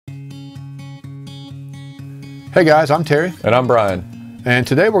Hey guys, I'm Terry. And I'm Brian. And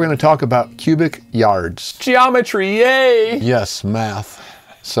today we're going to talk about cubic yards. Geometry, yay! Yes, math.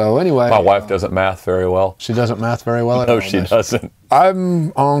 So anyway. My wife doesn't math very well. She doesn't math very well at all? No, she doesn't.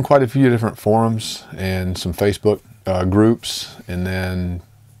 I'm on quite a few different forums and some Facebook groups, and then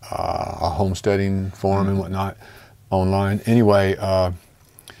a homesteading forum and whatnot online. Anyway,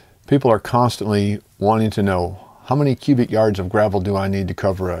 people are constantly wanting to know, how many cubic yards of gravel do I need to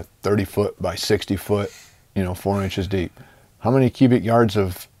cover a 30-foot by 60-foot, 4 inches deep? How many cubic yards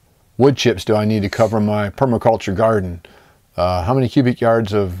of wood chips do I need to cover my permaculture garden? How many cubic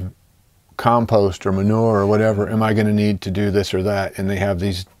yards of compost or manure or whatever am I going to need to do this or that? And they have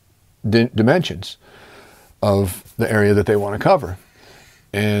these dimensions of the area that they want to cover.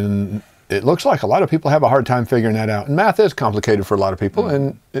 And it looks like a lot of people have a hard time figuring that out. And math is complicated for a lot of people,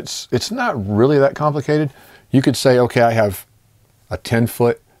 and it's not really that complicated. You could say, okay, I have a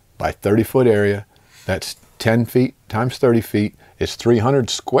 10-foot by 30-foot area. That's 10 feet times 30 feet. It's 300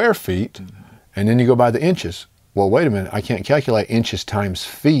 square feet. And then you go by the inches. Well, wait a minute. I can't calculate inches times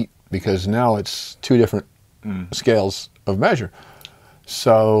feet because now it's two different scales of measure.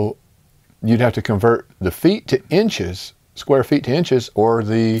 So you'd have to convert the feet to inches, square feet to inches, or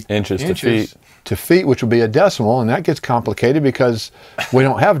the inches to feet, which would be a decimal, and that gets complicated because we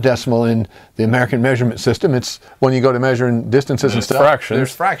don't have decimal in the American measurement system. It's when you go to measuring distances and stuff, fractions.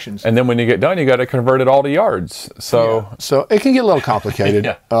 There's fractions. And then when you get done, you got to convert it all to yards. So, so it can get a little complicated.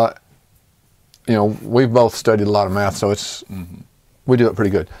 Yeah. We've both studied a lot of math, so we do it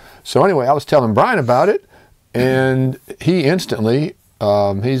pretty good. So anyway, I was telling Brian about it, and he instantly,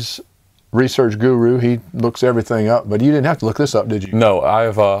 he's research guru, he looks everything up, but you didn't have to look this up, did you? No,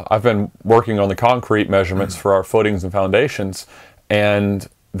 I've been working on the concrete measurements for our footings and foundations, and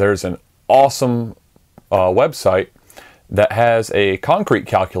there's an awesome website that has a concrete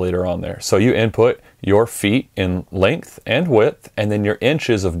calculator on there. So you input your feet in length and width, and then your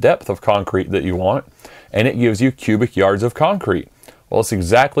inches of depth of concrete that you want, and it gives you cubic yards of concrete. Well, it's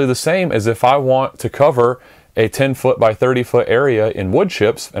exactly the same as if I want to cover a 10-foot by 30-foot area in wood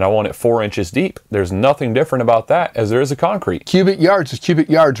chips, and I want it 4 inches deep. There's nothing different about that as there is a concrete. Cubic yards is cubic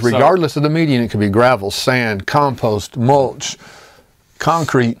yards, regardless of the medium. It could be gravel, sand, compost, mulch,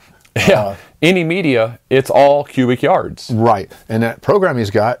 concrete. Yeah, any media, it's all cubic yards. Right, and that program he's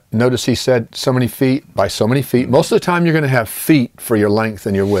got, notice he said so many feet by so many feet. Most of the time you're going to have feet for your length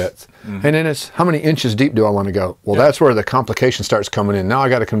and your width. And then it's how many inches deep do I want to go? Well, that's where the complication starts coming in. Now I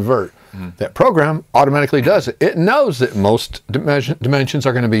got to convert. That program automatically does it. It knows that most dimensions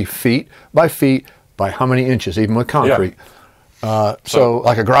are going to be feet by how many inches, even with concrete. So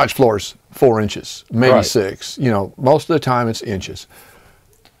like a garage floor's 4 inches, maybe 6. Most of the time it's inches.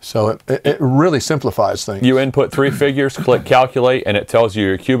 So it really simplifies things. You input 3 figures, click calculate, and it tells you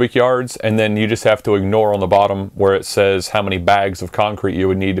your cubic yards, and then you just have to ignore on the bottom where it says how many bags of concrete you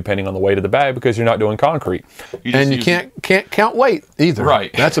would need depending on the weight of the bag, because you're not doing concrete. And you can't count weight either.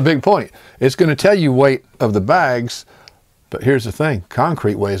 Right. That's a big point. It's going to tell you weight of the bags, but here's the thing.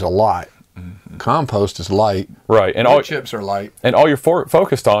 Concrete weighs a lot. Compost is light. Right. And all chips are light. And all you're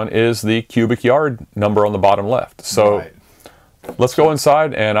focused on is the cubic yard number on the bottom left. So let's go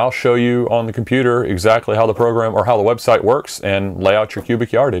inside and I'll show you on the computer exactly how the program or how the website works and lay out your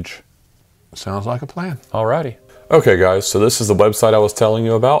cubic yardage. Sounds like a plan. Alrighty. Okay guys, so this is the website I was telling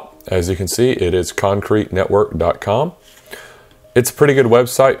you about. As you can see, it is concretenetwork.com. It's a pretty good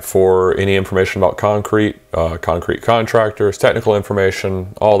website for any information about concrete, concrete contractors, technical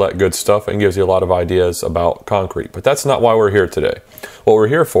information, all that good stuff, and gives you a lot of ideas about concrete. But that's not why we're here today. What we're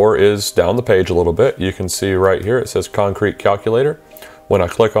here for is down the page a little bit. You can see right here it says concrete calculator. When I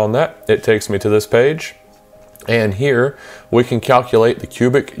click on that, it takes me to this page. And here we can calculate the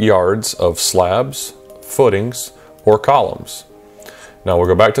cubic yards of slabs, footings, or columns. Now we'll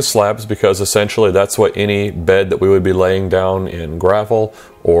go back to slabs because essentially that's what any bed that we would be laying down in gravel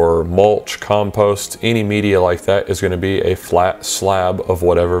or mulch, compost, any media like that is going to be a flat slab of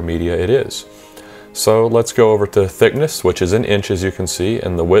whatever media it is. So let's go over to thickness, which is in inches you can see,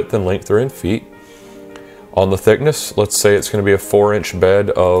 and the width and length are in feet. On the thickness, let's say it's going to be a 4-inch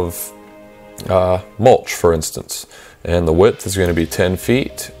bed of mulch, for instance. And the width is going to be 10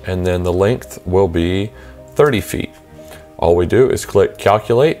 feet, and then the length will be 30 feet. All we do is click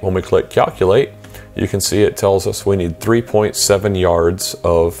calculate. When we click calculate, you can see it tells us we need 3.7 yards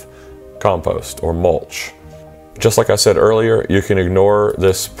of compost or mulch. Just like I said earlier, you can ignore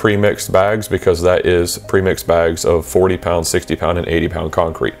this pre-mixed bags because that is pre-mixed bags of 40 pound, 60 pound, and 80 pound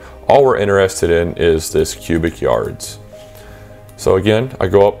concrete. All we're interested in is this cubic yards. So again, I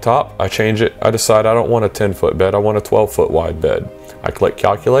go up top, I change it, I decide I don't want a 10-foot bed, I want a 12-foot wide bed. I click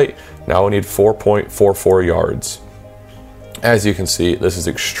calculate. Now we need 4.44 yards. As you can see, this is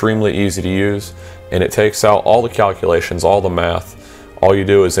extremely easy to use, and it takes out all the calculations, all the math. All you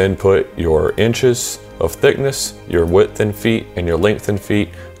do is input your inches of thickness, your width in feet, and your length in feet.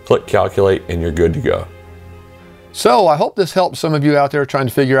 Click calculate, and you're good to go. So I hope this helps some of you out there trying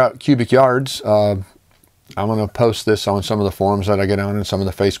to figure out cubic yards. I'm going to post this on some of the forums that I get on and some of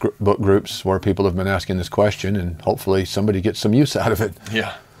the Facebook groups where people have been asking this question, and hopefully somebody gets some use out of it.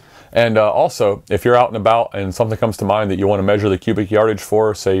 Yeah. And also, if you're out and about and something comes to mind that you want to measure the cubic yardage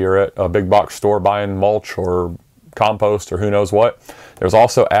for, say you're at a big box store buying mulch or compost or who knows what, there's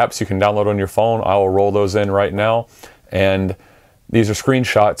also apps you can download on your phone. I will roll those in right now. And these are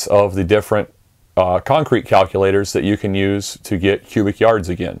screenshots of the different concrete calculators that you can use to get cubic yards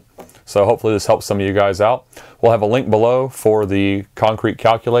again. So hopefully this helps some of you guys out. We'll have a link below for the concrete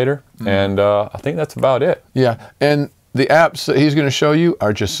calculator, and I think that's about it. Yeah, and the apps that he's going to show you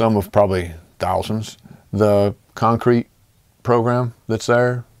are just some of probably thousands. The concrete program that's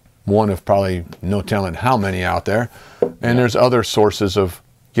there, one of probably no telling how many out there. And there's other sources of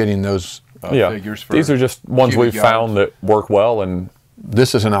getting those figures for these are just ones we've found that work well, and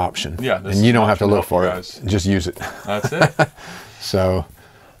this is an option. Yeah, and you don't have to look for it. Just use it. That's it. So,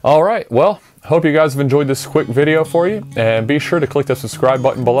 all right. Well, hope you guys have enjoyed this quick video for you, and be sure to click the subscribe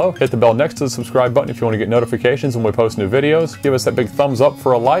button below. Hit the bell next to the subscribe button if you want to get notifications when we post new videos. Give us that big thumbs up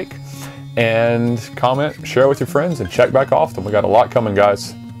for a like, and comment, share with your friends, and check back often. We got a lot coming,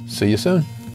 guys. See you soon.